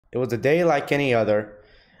It was a day like any other.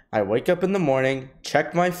 I wake up in the morning,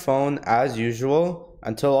 check my phone as usual,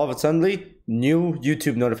 until all of a sudden, new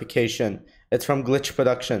YouTube notification. It's from Glitch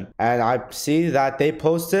Production. And I see that they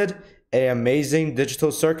posted a Amazing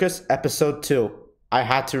Digital Circus episode 2. I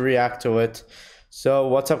had to react to it. So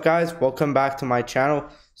what's up, guys? Welcome back to my channel.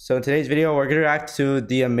 So in today's video, we're going to react to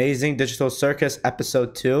the Amazing Digital Circus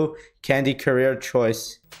episode 2, Candy Career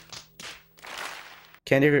Choice.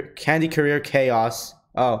 Candy Career Chaos.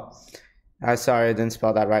 Oh, I'm sorry, I didn't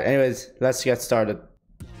spell that right. Anyways, let's get started.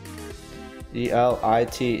 Glitch.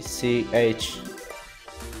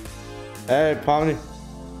 Hey, Pomni.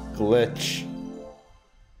 Glitch.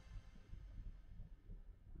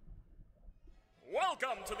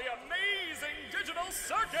 Welcome to the Amazing Digital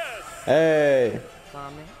Circus! Hey.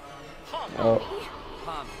 Pomni. Oh.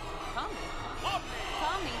 Pomni. Pomni!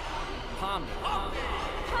 Pomni.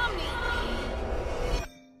 Pomni!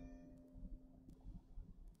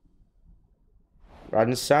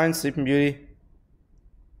 Riding Sign, Sleeping Beauty.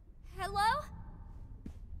 Hello?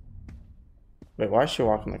 Wait, why is she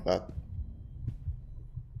walking like that?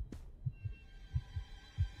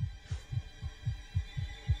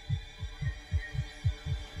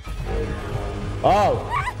 Oh!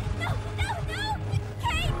 No!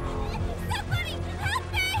 Kate! Somebody help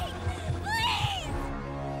me!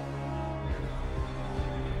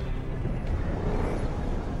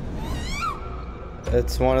 Please!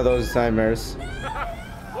 It's one of those nightmares.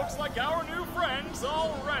 Looks like our new friend's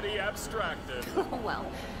already abstracted. Well,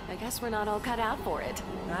 I guess we're not all cut out for it.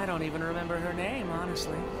 I don't even remember her name,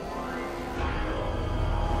 honestly.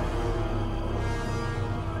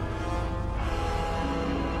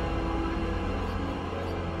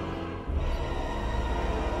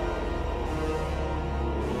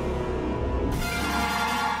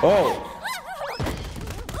 Oh!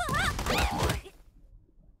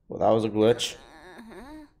 Well, that was a glitch.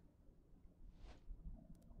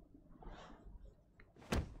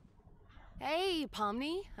 Hey,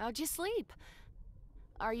 Pomni, how'd you sleep?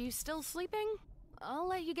 Are you still sleeping? I'll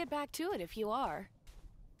let you get back to it if you are.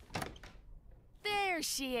 There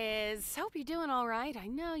she is. Hope you're doing all right. I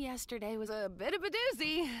know yesterday was a bit of a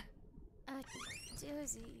doozy. A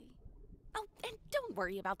doozy. Oh, and don't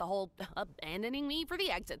worry about the whole abandoning me for the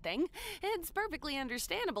exit thing. It's perfectly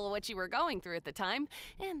understandable what you were going through at the time,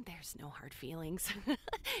 and there's no hard feelings.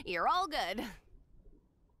 You're all good.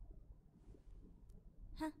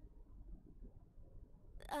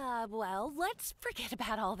 Well, let's forget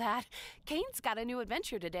about all that. Kane's got a new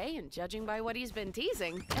adventure today, and judging by what he's been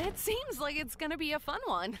teasing, it seems like it's gonna be a fun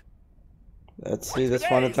one. Let's see this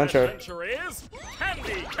fun adventure. Adventure is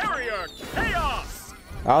Candy Carrier Chaos!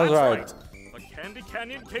 I was That's right. The Candy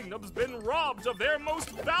Canyon Kingdom's been robbed of their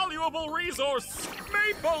most valuable resource,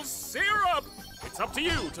 maple syrup! It's up to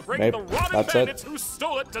you to bring the rotting bandits who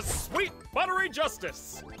stole it to sweet, buttery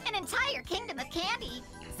justice. An entire kingdom of candy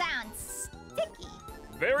sounds sticky.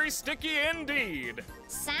 Very sticky indeed.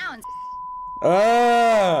 Sounds.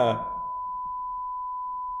 Ah!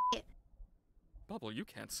 Bubble, you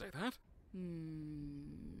can't say that.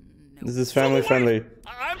 This is family friendly.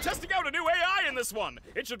 I'm testing out a new AI in this one.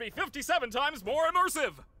 It should be 57 times more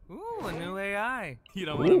immersive. Ooh, a new AI. You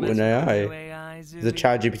don't Ooh, want to mess an with AI. a new AI, Is it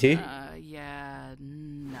ChatGPT? Yeah,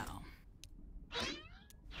 no.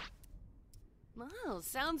 Well,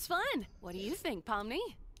 sounds fun. What do you think, Pomni?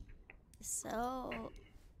 So,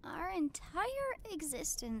 our entire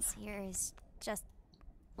existence here is just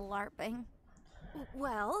LARPing.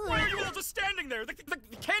 Well, Why are you all just standing there? The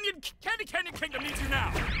Candy Canyon Kingdom needs you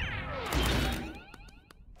now.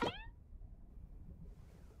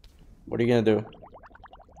 What are you gonna do?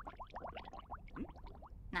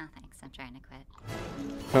 No thanks, I'm trying to quit.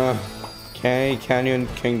 Candy Canyon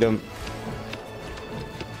Kingdom.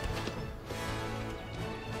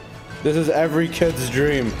 This is every kid's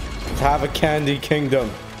dream, to have a candy kingdom.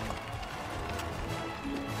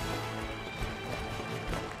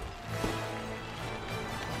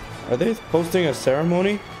 Are they hosting a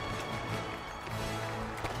ceremony?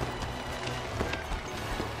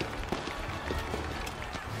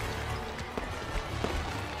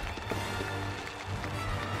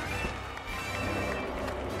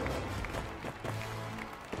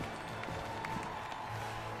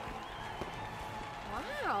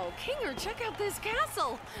 wow, Kinger, check out this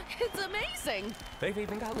castle. It's amazing. They've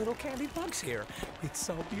even got little candy bugs here. It's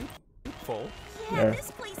so beautiful. Yeah, There.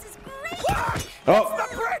 this place is great! Oh! The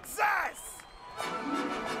princess!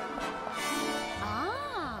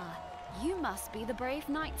 Ah, you must be the brave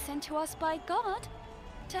knight sent to us by God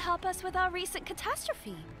to help us with our recent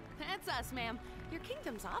catastrophe. That's us, ma'am. Your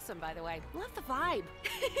kingdom's awesome, by the way. Love the vibe.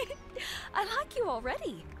 I like you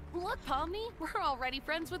already. Look, Pomni, we're already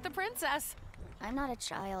friends with the princess. I'm not a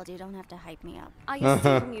child. You don't have to hype me up. I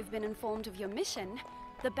assume you've been informed of your mission.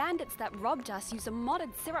 The bandits that robbed us use a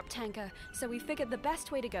modded syrup tanker, so we figured the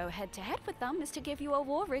best way to go head-to-head with them is to give you a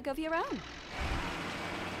war rig of your own.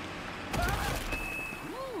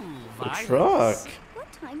 The truck.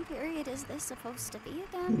 What time period is this supposed to be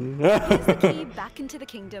again? Here's the key back into the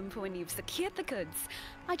kingdom for when you've secured the goods.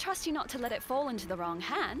 I trust you not to let it fall into the wrong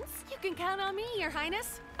hands. You can count on me, Your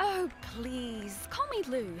Highness. Oh, please. Call me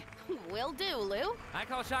Lou. Will do, Lou. I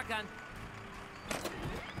call shotgun.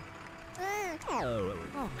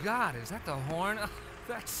 Oh God, is that the horn? Ugh,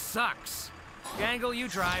 that sucks. Gangle, you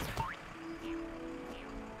drive.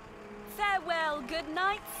 Farewell, good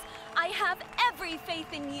knights. I have every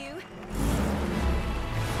faith in you.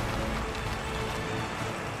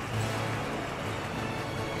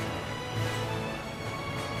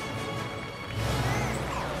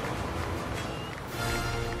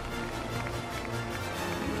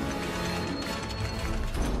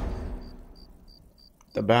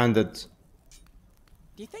 The bandits.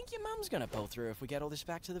 Do you think your mum's gonna pull through if we get all this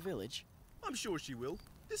back to the village? I'm sure she will.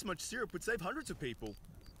 This much syrup would save hundreds of people.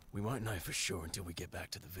 We won't know for sure until we get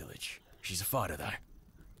back to the village. She's a fighter, though.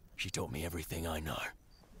 She taught me everything I know.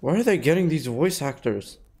 Where are they getting these voice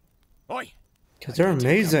actors? Oi! Because they're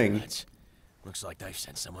amazing. Looks like they've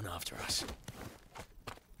sent someone after us.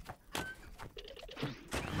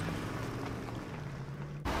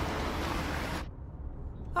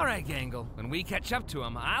 All right, Gangle. When we catch up to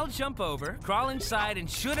him, I'll jump over, crawl inside, and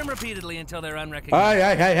shoot him repeatedly until they're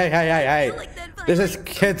unrecognizable. Hey. This is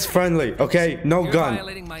kids friendly, okay? No You're gun.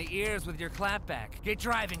 violating my ears with your clapback. Get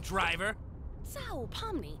driving, driver. So,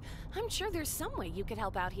 Pomni, I'm sure there's some way you could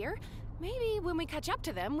help out here. Maybe when we catch up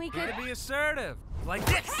to them, we could... Gotta be assertive. Like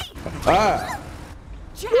this. Hey! Ah.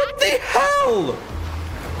 Jack! What the hell?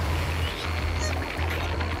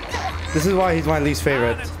 This is why he's my least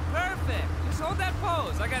favorite. That's perfect. Just hold that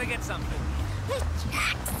pose. I gotta get something.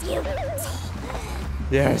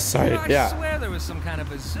 Yes, I swear there was some kind of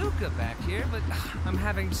bazooka back here, but I'm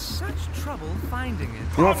having such trouble finding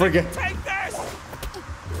it. Don't forget. Take this!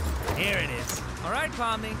 Here it is. All right,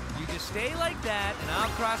 Pomni. You just stay like that, and I'll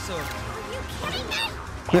cross over. Are you kidding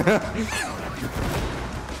me?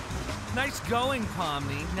 Nice going,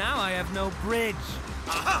 Pomni. Now I have no bridge.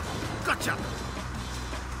 Aha! Gotcha!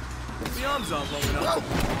 The arms aren't long enough.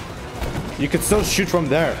 You could still shoot from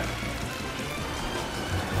there.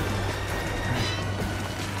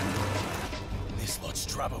 This lot's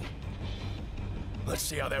trouble. Let's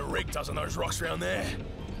see how that rig does on those rocks around there.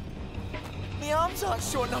 The arms aren't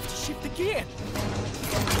short enough to shift the gear.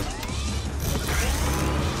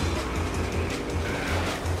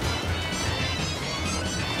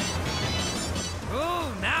 Ooh,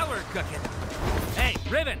 now we're cooking. Hey,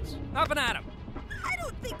 Ribbons, up and at 'em. I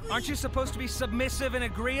don't think we... Aren't you supposed to be submissive and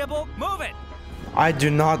agreeable? Move it! I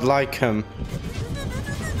do not like him.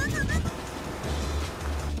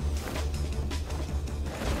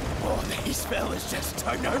 Oh, these fellas just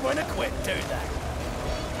don't know when to quit, do they?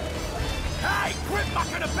 Hey, quit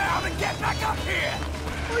mucking about and get back up here!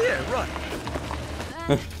 Oh yeah,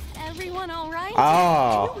 right. Everyone all right?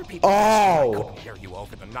 Oh. Oh. Hear you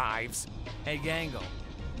over the knives. Hey, Gangle,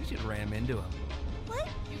 you should ram into him. What?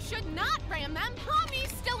 You should not ram them.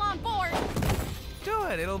 Pomni's still on board. Do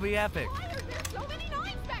it, it'll be epic. Why are there so many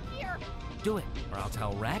knives back here? Do it, or I'll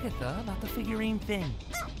tell Ragatha about the figurine thing.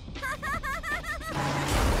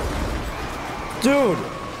 Dude,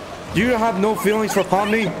 do you have no feelings for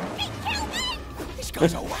Pomni? This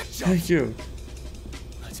guy's a whack job. Thank you.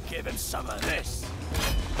 Let's give him some of this.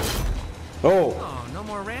 Oh. Oh, no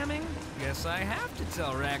more ramming? Guess I have to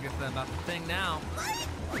tell Ragatha about the thing now.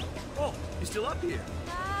 Oh, you're still up here.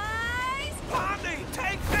 Pomni,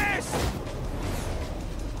 take this!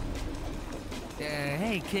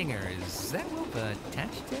 Hey, Kinger, is that rope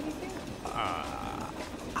attached to anything?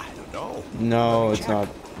 I don't know. No, it's not.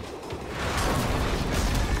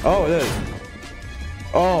 Oh, it is.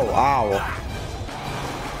 Oh, ow.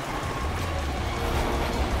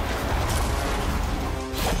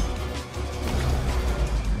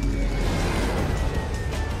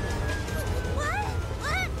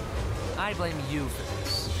 I blame you for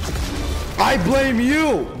this. I blame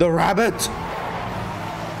you, the rabbit.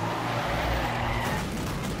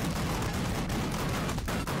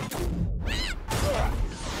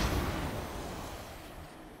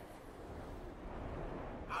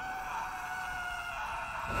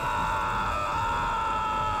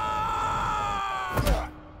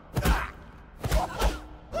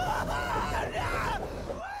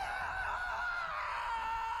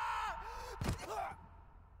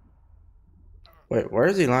 Wait, where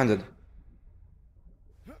is he landed?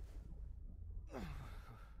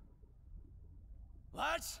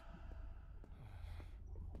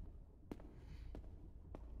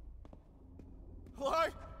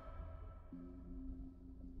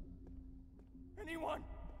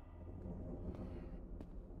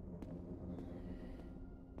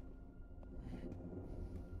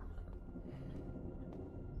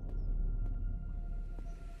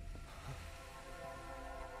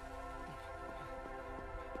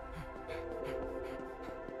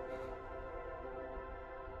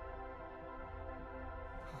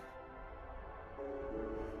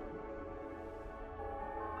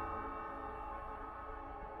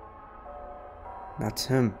 That's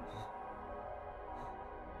him.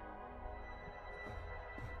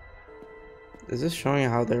 Is this showing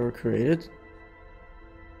how they were created?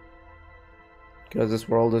 Because this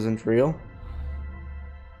world isn't real?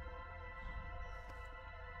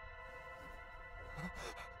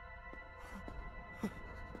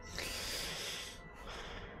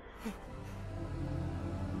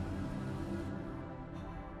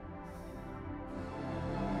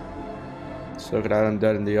 Just look at him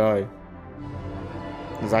dead in the eye.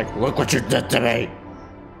 He's like, look what you did to me!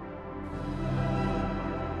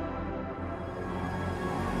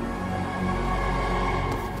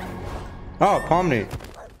 Oh, Pomni.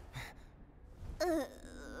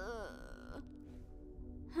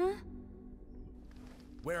 Huh?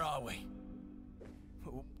 Where are we?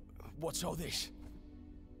 What's all this?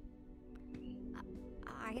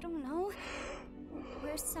 I don't know.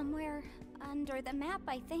 We're somewhere under the map,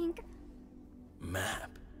 I think.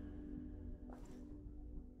 Map?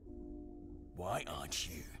 Why aren't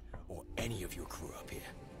you or any of your crew up here?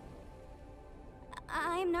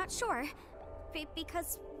 I'm not sure.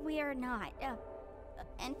 Because we are not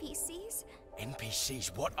NPCs.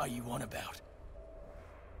 NPCs? What are you on about?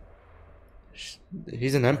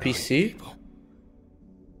 He's an NPC?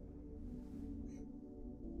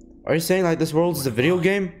 Are you saying like this world is a video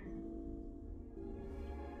game?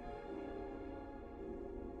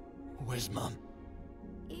 Where's Mum?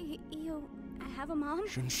 You have a mom?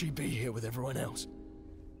 Shouldn't she be here with everyone else?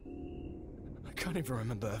 I can't even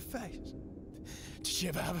remember her face. Did she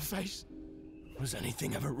ever have a face? Was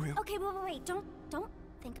anything ever real? Okay, wait. Don't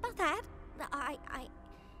think about that. I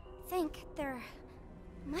think there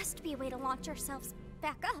must be a way to launch ourselves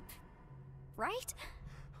back up, right?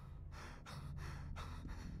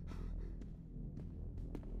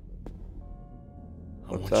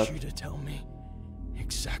 I want you to tell me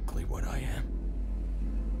exactly what I am.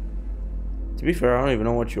 To be fair, I don't even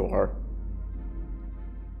know what you are.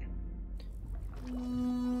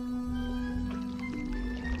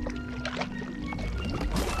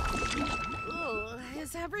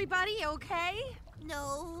 Is everybody okay?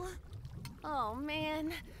 No. Oh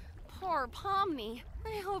man, poor Pomni.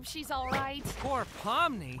 I hope she's all right. Poor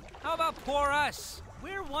Pomni? How about poor us?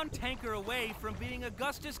 We're one tanker away from being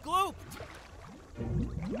Augustus Gloop.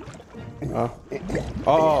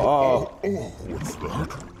 Oh, what's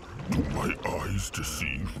that? Do my eyes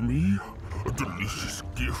deceive me? A delicious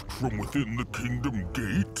gift from within the kingdom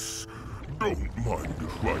gates? Don't mind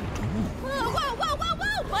if I do.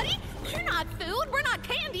 Whoa, buddy! We're not food, we're not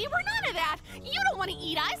candy, we're none of that! You don't want to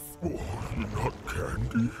eat us! Oh, you're not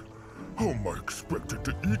candy? How am I expected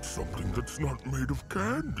to eat something that's not made of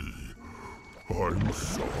candy? I'm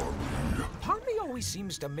sorry. Pomni always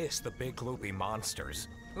seems to miss the big loopy monsters.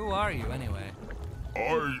 Who are you, anyway?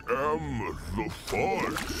 I am the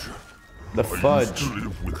Fudge. The I used Fudge. to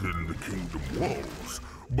live within the kingdom walls,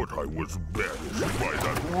 but I was banished by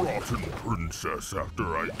that rotten princess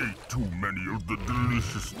after I ate too many of the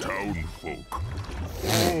delicious town folk.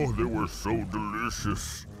 Oh, they were so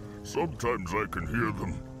delicious. Sometimes I can hear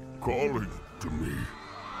them calling to me.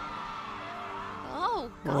 Oh,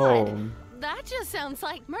 God. Oh. That just sounds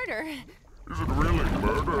like murder. Is it really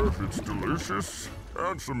murder if it's delicious?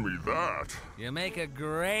 Answer me that. You make a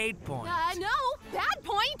great point. No, bad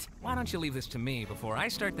point. Why don't you leave this to me before I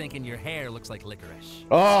start thinking your hair looks like licorice?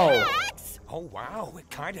 Oh. Max! Oh wow, it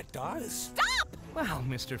kinda does. Stop! Well,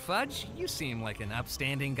 Mr. Fudge, you seem like an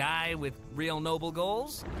upstanding guy with real noble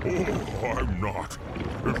goals. Oh, I'm not.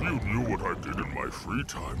 If you knew what I did in my free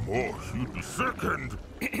time, oh, you'd be sickened.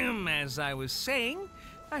 As I was saying,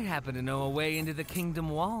 I happen to know a way into the kingdom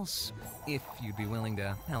walls. If you'd be willing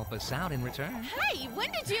to help us out in return. Hey,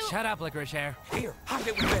 when did you... Shut up, licorice hair. Here, hide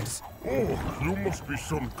it with this. Oh, you must be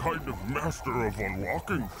some kind of master of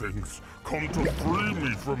unlocking things. Come to free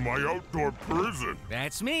me from my outdoor prison.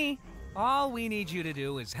 That's me. All we need you to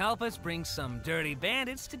do is help us bring some dirty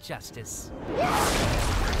bandits to justice.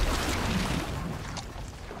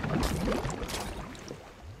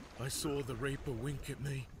 I saw the Reaper wink at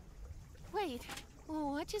me. Wait,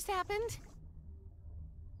 well, what just happened?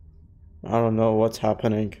 I don't know what's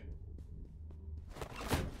happening.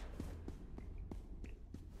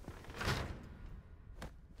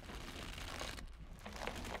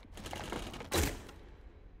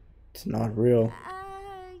 It's not real.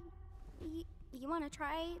 You want to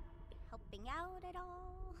try helping out at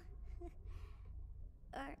all?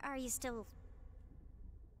 Or are you still...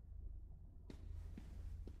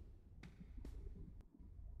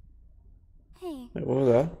 Hey. Wait, what was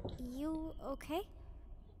that? You okay?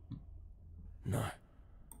 No.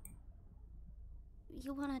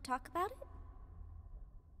 You want to talk about it?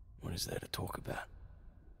 What is there to talk about?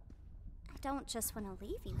 I don't just want to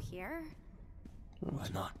leave you here. Why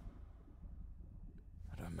not?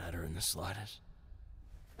 I don't matter in the slightest.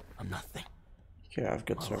 I'm nothing. You have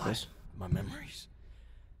good service. Life, my memories,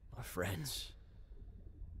 my friends.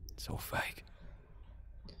 It's all fake.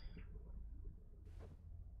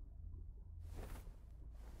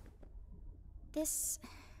 This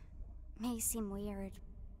may seem weird,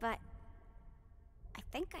 but I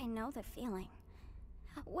think I know the feeling.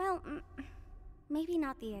 Well, maybe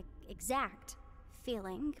not the exact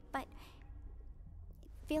feeling, but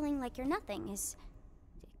feeling like you're nothing is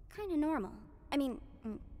kind of normal. I mean,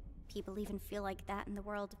 people even feel like that in the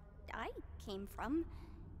world I came from.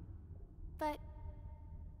 But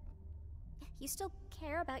you still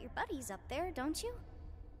care about your buddies up there, don't you?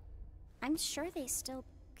 I'm sure they still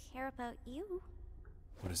care about you.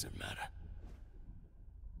 What does it matter?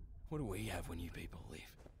 What do we have when you people leave?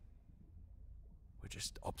 We're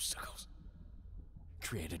just obstacles,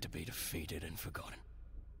 created to be defeated and forgotten.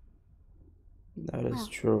 That is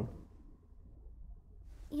true.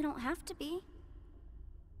 You don't have to be.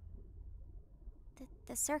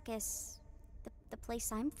 The circus, the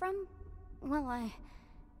place I'm from, well,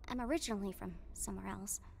 I'm originally from somewhere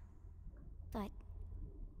else. But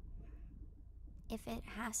if it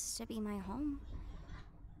has to be my home,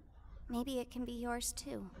 maybe it can be yours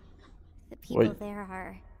too. The people there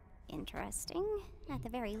are interesting, at the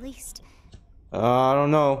very least. I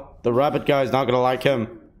don't know. The rabbit guy's not gonna like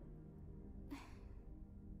him.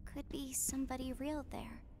 Could be somebody real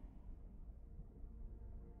there.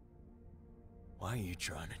 Why are you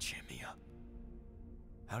trying to cheer me up?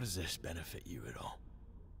 How does this benefit you at all?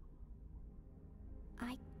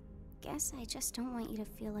 I guess I just don't want you to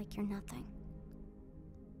feel like you're nothing.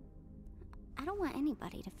 I don't want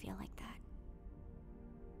anybody to feel like that.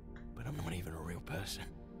 But I'm not even a real person.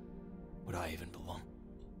 Would I even belong?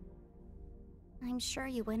 I'm sure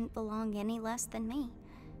you wouldn't belong any less than me.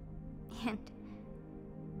 And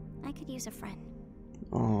I could use a friend.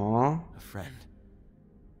 Aww. A friend?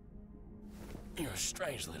 You're a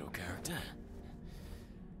strange little character.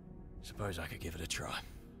 Suppose I could give it a try.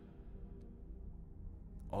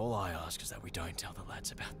 All I ask is that we don't tell the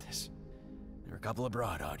lads about this. They're a couple of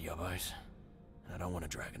bright-eyed yobbos, and I don't want to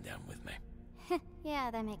drag them down with me. Yeah,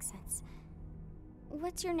 that makes sense.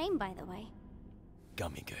 What's your name, by the way?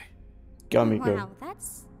 Gummy Goo. Gummy Goo. Wow,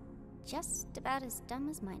 that's just about as dumb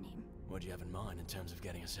as my name. What do you have in mind in terms of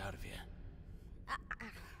getting us out of here?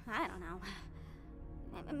 I don't know.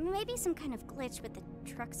 Maybe some kind of glitch with the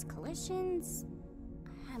truck's collisions.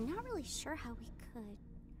 I'm not really sure how we could.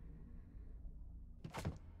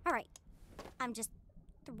 Alright, I'm just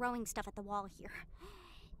throwing stuff at the wall here.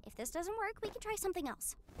 If this doesn't work, we can try something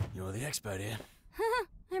else. You're the expert here.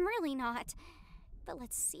 I'm really not. But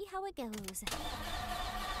let's see how it goes.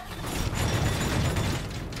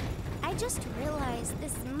 I just realized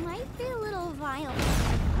this might be a little violent.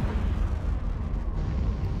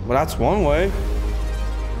 Well, that's one way.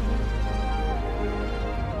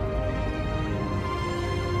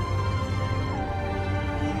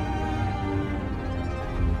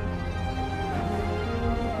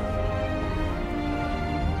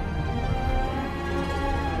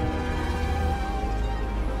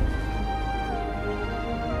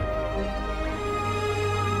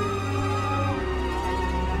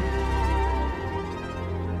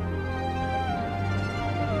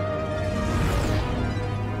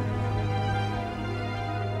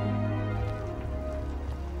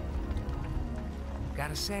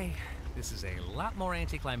 Gotta say, this is a lot more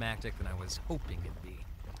anticlimactic than I was hoping it'd be.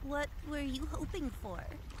 What were you hoping for?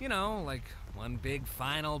 You know, like one big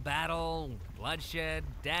final battle, bloodshed,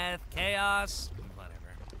 death, chaos, whatever.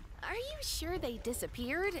 Are you sure they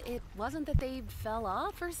disappeared? It wasn't that they fell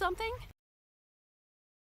off or something?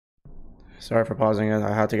 Sorry for pausing it.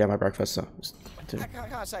 I had to get my breakfast. So I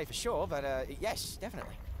can't say for sure, but yes,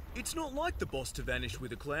 definitely. It's not like the boss to vanish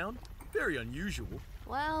with a clown. Very unusual.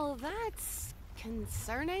 Well, that's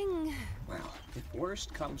concerning. Well, if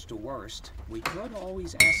worst comes to worst, we could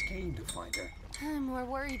always ask Kane to find her. I'm more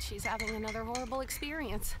worried she's having another horrible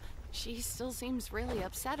experience. She still seems really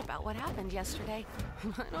upset about what happened yesterday.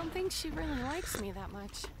 I don't think she really likes me that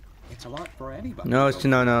much. It's a lot for anybody. no.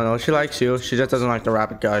 She likes you. She just doesn't like the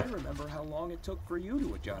rabbit guy. I remember how long it took for you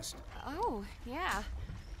to adjust. Oh, yeah.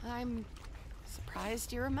 I'm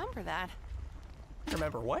surprised you remember that.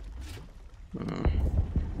 Remember what?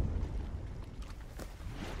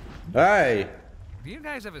 Hey. Do you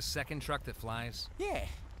guys have a second truck that flies? Yeah.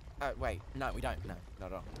 Wait, no, we don't. No,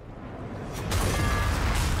 not at all.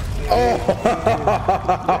 Oh.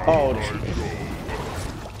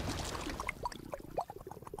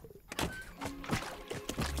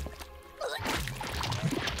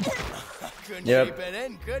 Yep.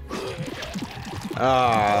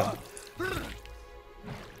 Ah.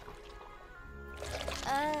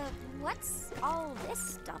 What's all this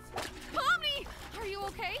stuff? Pomni! Are you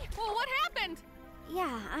okay? Well, what happened?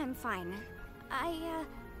 Yeah, I'm fine. I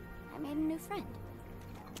made a new friend.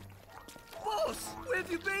 Boss, where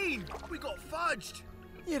have you been? We got fudged.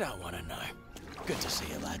 You don't want to know. Good to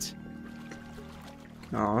see you, lads.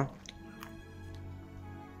 Aw.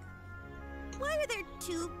 Why are there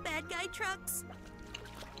 2 bad guy trucks?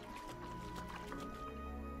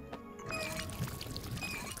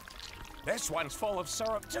 This one's full of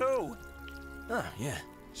syrup too. Oh, yeah.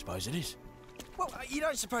 Suppose it is. Well, you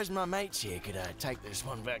don't suppose my mates here could take this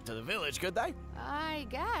one back to the village, could they? I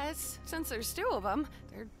guess. Since there's 2 of them,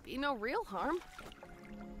 there'd be no real harm.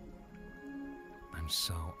 I'm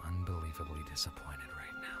so unbelievably disappointed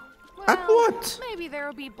right now. Well, At what? Maybe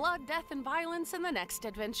there'll be blood, death, and violence in the next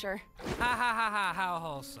adventure. Ha ha ha ha, how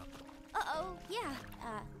wholesome. Uh-oh, yeah.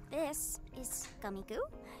 This is Gummy Goo.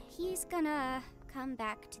 He's gonna come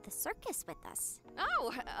back to the circus with us.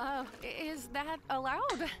 Oh, is that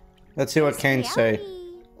allowed? Let's see what Kane say.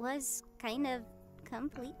 Reality was kind of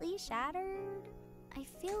completely shattered. I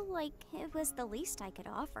feel like it was the least I could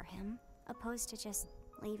offer him, opposed to just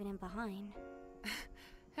leaving him behind.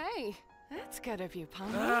 Hey, that's good of you,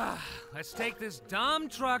 Pomni. Let's take this dumb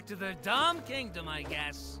truck to the dumb kingdom, I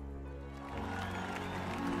guess.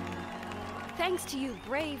 Thanks to you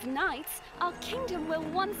brave knights, our kingdom will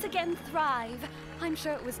once again thrive. I'm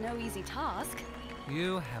sure it was no easy task.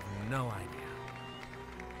 You have no idea.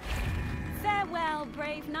 Farewell,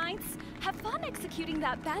 brave knights. Have fun executing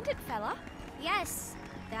that bandit fella. Yes,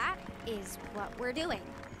 that is what we're doing.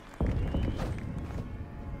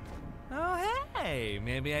 Oh, hey,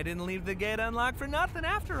 maybe I didn't leave the gate unlocked for nothing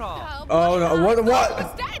after all. Oh no, what? I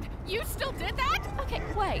was dead. You still did that? Okay,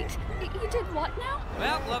 wait. You did what now?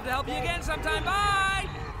 Well, love to help you again sometime. Bye!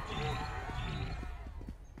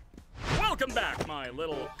 Welcome back, my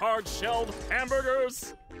little hard-shelled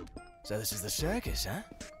hamburgers. So this is the circus, huh?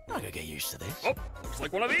 I gotta get used to this. Oh, looks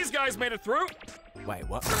like one of these guys made it through. Wait,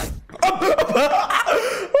 what?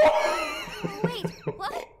 Wait,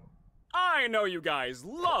 what? I know you guys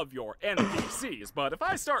love your NPCs, but if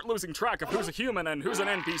I start losing track of who's a human and who's an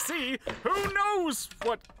NPC, who knows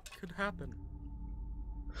what could happen?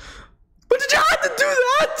 But did you have to do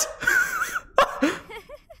that?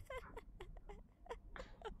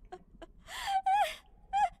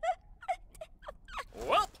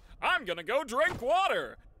 Well, I'm gonna go drink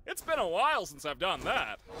water. It's been a while since I've done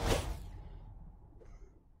that.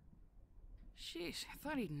 Sheesh, I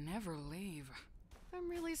thought he'd never leave. I'm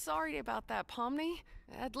really sorry about that, Pomni.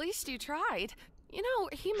 At least you tried. You know,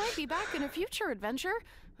 he might be back in a future adventure.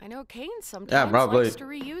 I know Kane sometimes likes to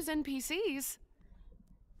reuse NPCs.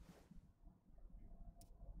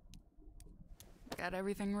 Got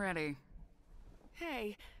everything ready.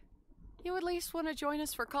 Hey, you at least want to join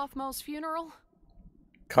us for Kaufmo's funeral?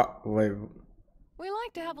 Wait. We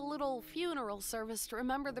like to have a little funeral service to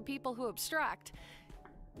remember the people who abstract.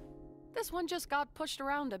 This one just got pushed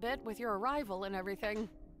around a bit with your arrival and everything.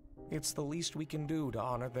 It's the least we can do to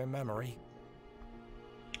honor their memory.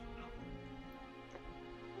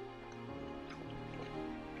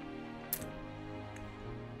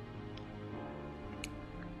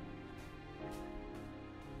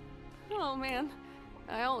 Oh man,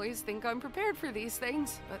 I always think I'm prepared for these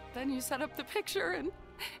things, but then you set up the picture and,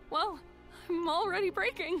 well, I'm already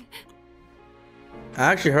breaking.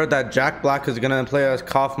 I actually heard that Jack Black is gonna play as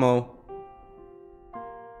Kaufmo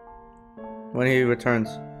when he returns.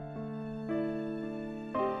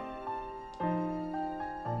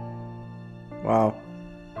 Wow.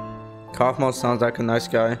 Kaufmo sounds like a nice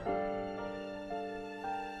guy.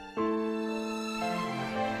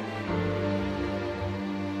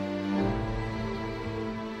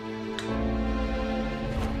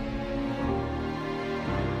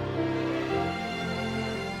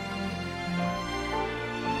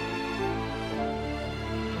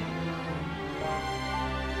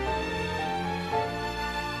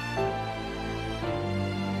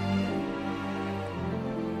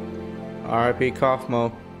 R.I.P.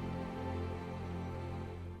 Kaufmo.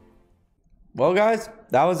 Well, guys,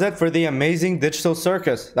 that was it for the amazing digital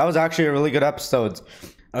circus. That was actually a really good episode.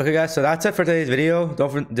 Okay, guys, so that's it for today's video.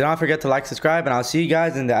 Do not forget to like, subscribe, and I'll see you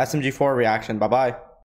guys in the SMG4 reaction. Bye-bye.